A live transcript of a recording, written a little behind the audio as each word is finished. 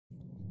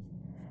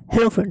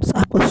Hello friends,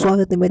 आपका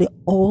स्वागत है मेरे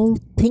all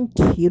think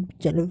YouTube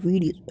channel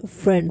video.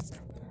 Friends,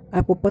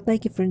 आपको पता है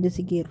कि फ्रेंड्स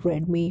जैसे कि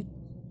रेडमी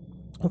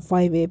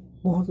 5A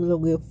बहुत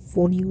लोग ये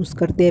फ़ोन यूज़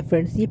करते हैं।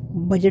 फ्रेंड्स, ये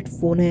बजट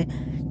फ़ोन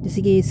है।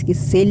 जैसे कि इसकी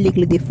सेल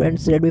निकली थी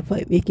फ्रेंड्स रेडमी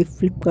 5A की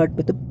फ्लिपकार्ट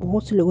पे, तो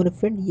बहुत से लोगों ने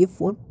फ्रेंड ये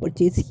फ़ोन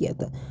परचेज़ किया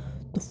था।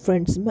 तो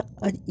फ्रेंड्स, मैं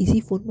आज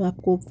इसी फ़ोन में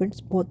आपको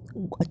फ्रेंड्स बहुत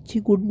अच्छी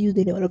गुड न्यूज़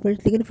देने वाला हूँ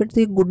फ्रेंड्स। लेकिन फ्रेंड्स,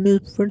 ये गुड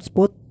न्यूज़ फ्रेंड्स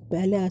बहुत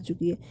पहले आ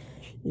चुकी है,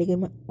 लेकिन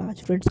मैं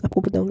आज फ्रेंड्स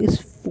आपको बताऊंगा इस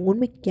फ़ोन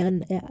में क्या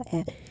नया आया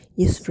है।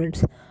 यस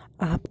फ्रेंड्स,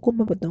 आपको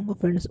मैं बताऊंगा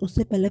फ्रेंड्स।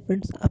 उससे पहले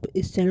फ्रेंड्स, आप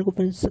इस चैनल को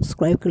फ्रेंड्स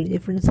सब्सक्राइब कर लीजिए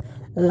फ्रेंड्स,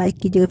 लाइक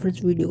कीजिएगा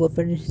फ्रेंड्स वीडियो को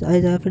फ्रेंड्स, ज़्यादा से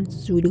ज़्यादा फ्रेंड्स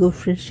इस वीडियो को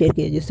फ्रेंड्स शेयर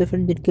कीजिए, जिससे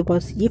फ्रेंड्स जिनके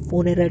पास ये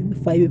फ़ोन है रेडमी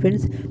 5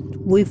 फ्रेंड्स,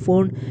 वही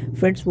फ़ोन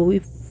फ्रेंड्स वही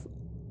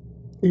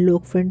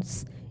लोग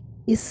फ्रेंड्स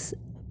इस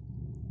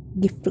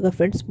गिफ्ट का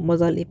फ्रेंड्स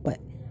मज़ा ले पाए।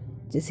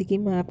 जैसे कि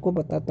मैं आपको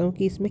बताता हूँ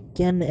कि इसमें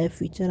क्या नया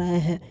फीचर आया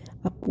है,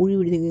 आप पूरी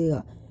वीडियो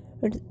देखिएगा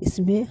फ्रेंड्स।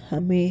 इसमें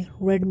हमें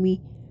रेडमी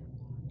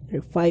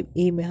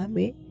 5A में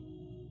हमें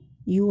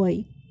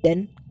UI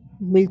 10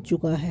 मिल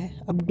चुका है,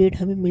 अपडेट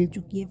हमें मिल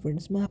चुकी है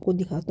फ्रेंड्स। मैं आपको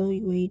दिखाता हूँ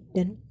UI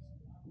 10,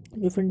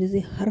 जो फ्रेंड जैसे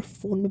हर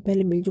फ़ोन में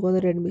पहले मिल चुका था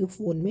रेडमी के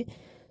फ़ोन में,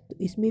 तो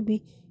इसमें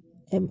भी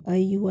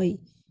MIUI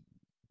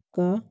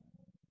का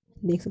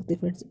देख सकते हैं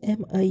फ्रेंड्स।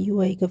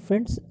 MIUI का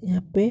फ्रेंड्स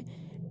यहाँ पे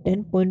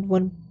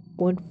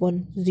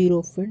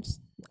 10.1.10 फ्रेंड्स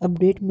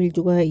अपडेट मिल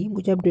चुका है। ये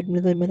मुझे अपडेट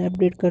मिला था, मैंने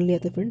अपडेट कर लिया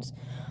था फ्रेंड्स।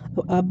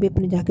 अब आप भी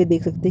अपने जाके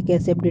देख सकते हैं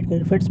कैसे अपडेट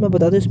करें फ्रेंड्स। मैं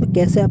बता दूँ इसमें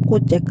कैसे आपको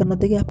चेक करना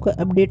था कि आपका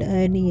अपडेट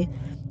आया नहीं है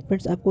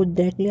फ्रेंड्स। आपको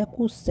डायरेक्टली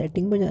आपको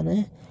सेटिंग में जाना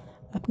है,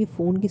 आपकी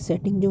फ़ोन की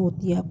सेटिंग जो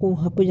होती है आपको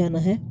वहाँ पे जाना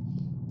है।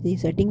 ये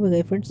सेटिंग में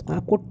गए फ्रेंड्स,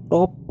 आपको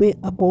टॉप पे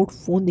अबाउट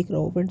फ़ोन दिख रहा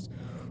हो फ्रेंड्स,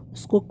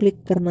 उसको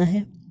क्लिक करना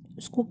है।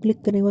 उसको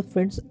क्लिक करने के बाद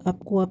फ्रेंड्स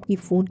आपको आपकी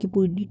फ़ोन की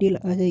पूरी डिटेल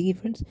आ जाएगी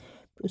फ्रेंड्स।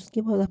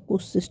 उसके बाद आपको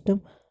सिस्टम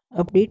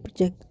अपडेट पे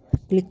चेक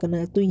क्लिक करना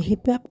है, तो यहीं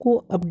पे आपको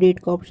अपडेट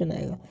का ऑप्शन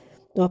आएगा।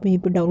 तो आप यहीं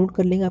पे डाउनलोड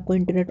कर लेंगे, आपका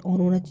इंटरनेट ऑन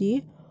होना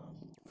चाहिए,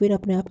 फिर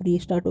अपने आप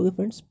रीस्टार्ट हो गया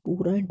फ्रेंड्स,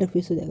 पूरा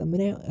इंटरफेस हो जाएगा।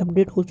 मेरा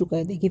अपडेट हो चुका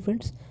है देखिए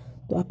फ्रेंड्स।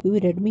 तो आपके भी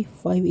रेडमी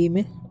 5A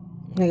में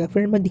आएगा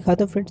फ्रेंड। मैं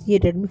दिखाता हूँ फ्रेंड्स, ये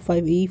रेडमी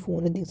 5A ही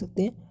फ़ोन है, देख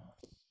सकते हैं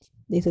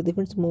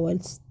friends. Mobile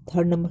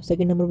third number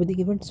second number पे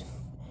देखिए फ्रेंड्स,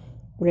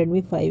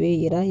 रेडमी 5A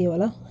ये रहा, ये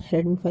वाला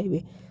रेडमी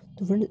 5A।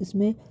 तो फ्रेंड्स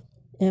इसमें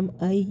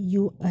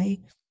MIUI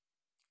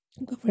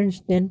का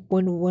फ्रेंड्स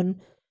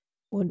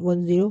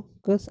 10.1.10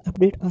 का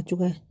अपडेट आ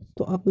चुका है।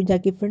 तो आप भी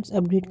जाके फ्रेंड्स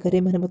अपडेट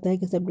करें, मैंने बताया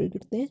कैसे अपडेट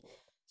करते हैं।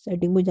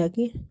 सेटिंग में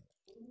जाके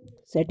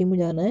सेटिंग में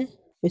जाना है,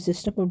 फिर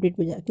सिस्टम अपडेट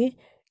पे जाके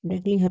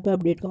डायरेक्टली यहाँ पे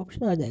अपडेट का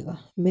ऑप्शन आ जाएगा।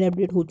 मेरा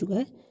अपडेट हो चुका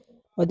है,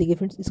 और देखिए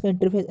फ्रेंड्स इसका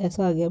इंटरफेस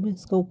ऐसा आ गया है।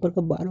 इसका ऊपर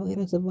का बार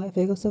वगैरह सब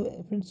वाईफाई का सब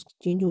फ्रेंड्स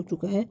चेंज हो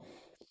चुका है।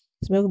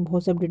 इसमें आपको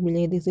बहुत से अपडेट मिल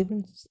जाएंगे, देखिए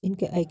फ्रेंड्स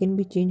इनके आइकन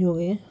भी चेंज हो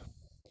गए हैं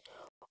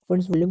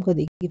फ्रेंड्स। वॉल्यूम का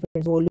देखिए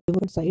फ्रेंड्स,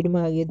 वॉल्यूम साइड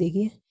में आ गया,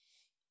 देखिए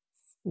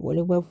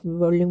वॉल्यूम का,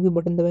 वॉल्यूम की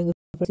बटन दबाएंगे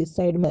फ्रेंड्स, इस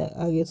साइड में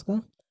आ गया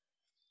इसका।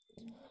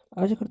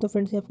 आशा करता हूँ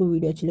फ्रेंड्स आपको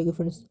वीडियो अच्छी लगी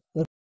फ्रेंड्स।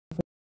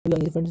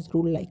 अगर फ्रेंड्स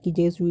जरूर लाइक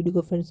कीजिए इस वीडियो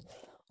को फ्रेंड्स,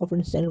 और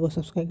फ्रेंड्स चैनल को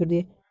सब्सक्राइब कर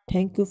दिए।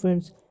 Thank you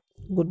friends,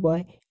 good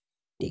bye,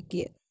 take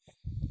care.